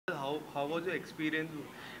how was your experience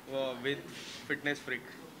with Fitness Freak?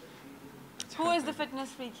 Who is the fitness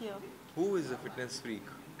freak here? Who is a fitness freak?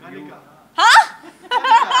 You, Huh?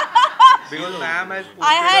 because ma'am has posted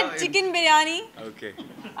I had a chicken biryani Okay.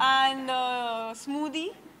 and smoothie,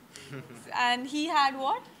 and he had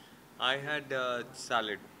what? I had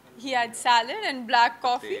salad. He had salad and black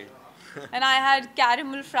coffee, They- and I had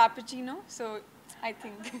caramel frappuccino. So I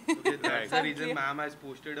think. Okay, that's the Okay. reason ma'am has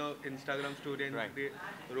posted a Instagram story and Right. they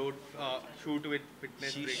wrote shoot with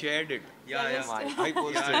Fitness She Freak. shared it. Yeah, yeah. I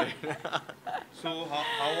posted Yeah. it. So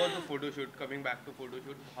how was the photo shoot? Coming back to photo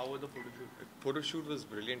shoot, how was the photo shoot? Photo shoot was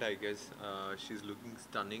brilliant, I guess. She's looking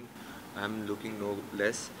stunning. I'm looking no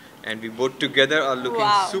less. And we both together are looking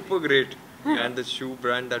Wow. super great. And the shoe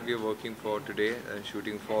brand that we are working for today,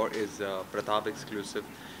 shooting for, is Pratap exclusive.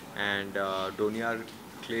 And Doniar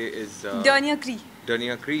Clay is... Dernier Cree.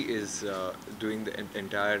 Dania Cree is doing the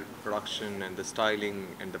entire production and the styling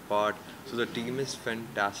and the part. So the team is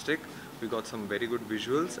fantastic. We got some very good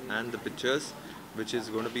visuals and the pictures, which is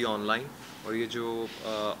going to be online. और ये जो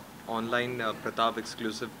online Pratap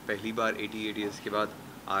exclusive पहली बार 88 years के बाद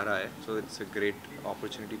आ रहा है. So it's a great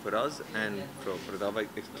opportunity for us and for Pratap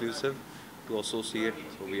exclusive to associate.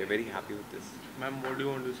 So we are very happy with this. Ma'am, what do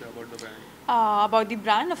you want to say about the brand? About the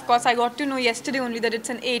brand, of course, I got to know yesterday only that it's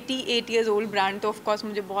an 88 years old brand. तो of course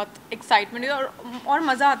मुझे बहुत excitement है और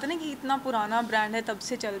मज़ा आता है ना कि इतना पुराना brand है, तब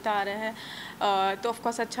से चलता आ रहा है. तो of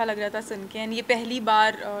course अच्छा लग रहा था सुन के. And ये पहली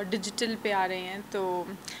बार digital पे आ रहे हैं, तो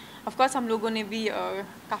of course हम लोगों ने भी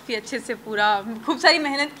काफ़ी अच्छे से पूरा खूब सारी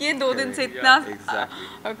मेहनत की है 2 दिन से इतना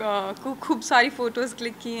खूब सारी photos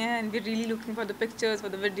click किए हैं. And we're really looking for the pictures, for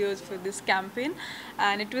the videos for this campaign.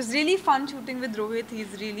 And it was really fun shooting with Rohit.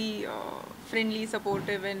 He's really friendly,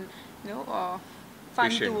 supportive, and fun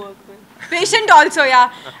Patient. to work with. Patient also,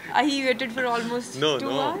 yeah. He waited for almost 2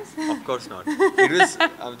 hours. Of course not. It was.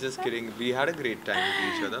 I'm just kidding. We had a great time with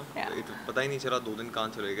each other. Yeah. It पता ही नहीं चला 2 दिन कहाँ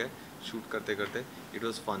चले गए shoot करते करते. It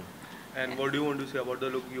was fun. And what do you want to say about the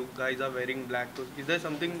look? You guys are wearing black. So is there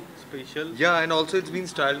something special? Yeah, and also it's been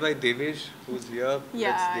styled by Devesh, who's here. Yeah.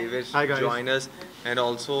 Let's Devesh Hi, guys. join us, and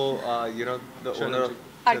also the owner of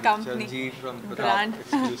Our company. Charanjit from Brand.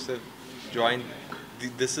 Pratap exclusive joined.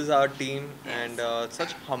 This is our team, and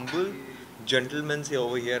such humble gentlemen से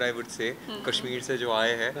over here, I would say. Kashmir से जो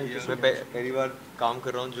आए हैं, मैं पहली बार काम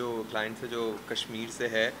कर रहा हूँ जो client से जो कश्मीर से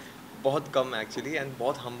है, बहुत कम actually and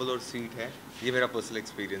बहुत humble और sweet है. ये मेरा personal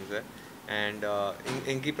experience है. एंड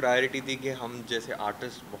इनकी प्रायोरिटी थी कि हम जैसे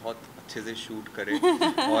आर्टिस्ट बहुत अच्छे से शूट करें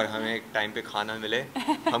और हमें एक टाइम पे खाना मिले,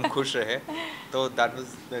 हम खुश रहे. तो that was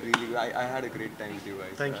the really I had a great time with you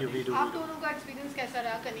guys. Thank you. We do. आप दोनों का एक्सपीरियंस कैसा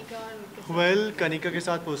रहा कनिका और उनके साथ? Well, Kanika के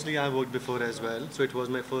साथ personally I worked before as well, so it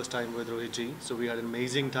was my first time with Rohit ji. So we had an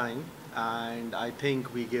amazing time, and I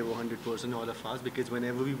think we gave 100% all of us because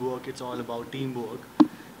whenever we work, it's all about teamwork.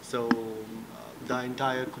 So the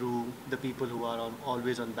entire crew, the people who are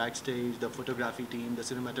always on backstage, the photography team, the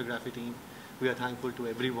cinematography team, we are thankful to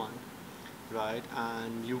everyone, right?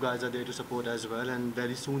 And you guys are there to support as well. And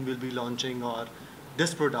very soon we'll be launching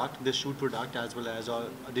this shoot product, as well as our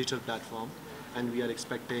digital platform. And we are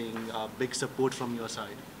expecting big support from your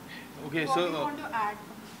side. Okay, What do you so want to add?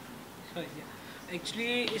 So, yeah.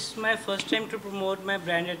 Actually, it's my first time to promote my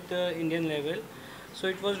brand at the Indian level. So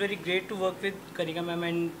it was very great to work with Kanika Ma'am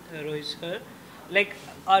and Rohit sir. Like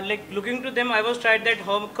looking to them, I was tried that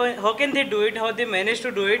how can they do it, how they managed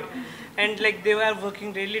to do it, and like they were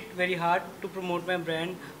working really very hard to promote my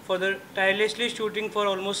brand for the tirelessly shooting for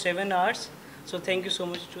almost 7 hours. So thank you so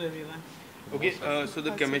much to everyone. okay, so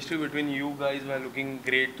the chemistry between you guys were looking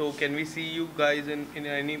great. So can we see you guys in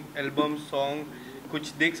any album song? कुछ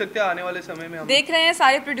देख सकते हैं आने वाले समय में हम? देख रहे हैं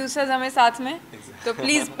सारे producers हमें साथ में, तो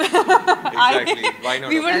please Exactly. Why not?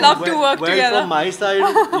 we would love to work well, together. from my side,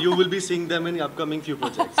 you will be seeing them in upcoming few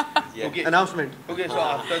projects. Yeah. Okay. Announcement. Okay, so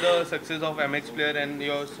after the success of MX Player and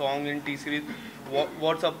your song in T series,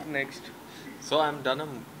 what's up next? So I'm done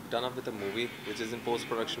up with a movie which is in post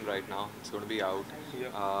production right now. It's going to be out.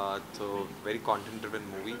 Yeah. So very content driven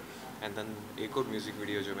movie. And then एक और music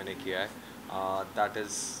video जो मैंने किया है, that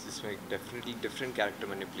is जिसमें definitely different character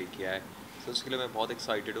मैंने play किया है. सो उसके लिए मैं बहुत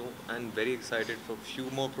एक्साइटेड हूँ and very excited for few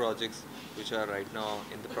more projects which are right now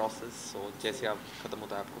in the process. सो जैसे आप ख़त्म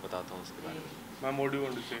होता है आपको बताता हूँ उसके बारे में. Ma'am, what do you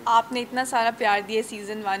want to say? आपने इतना सारा प्यार दिया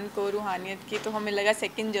सीज़न 1 को रूहानियत के, तो हमें लगा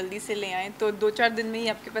सेकंड जल्दी से ले आएँ. तो 2-4 दिन में ही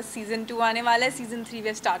आपके पास सीज़न 2 आने वाला है. Season 3 we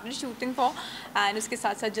have started shooting for, and उसके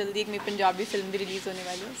साथ साथ जल्दी एक मेरी पंजाबी फिल्म भी रिलीज़ होने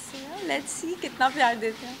वाली है. सो लेट्स सी कितना प्यार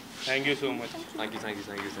देते हैं. Thank you so much. Thank you.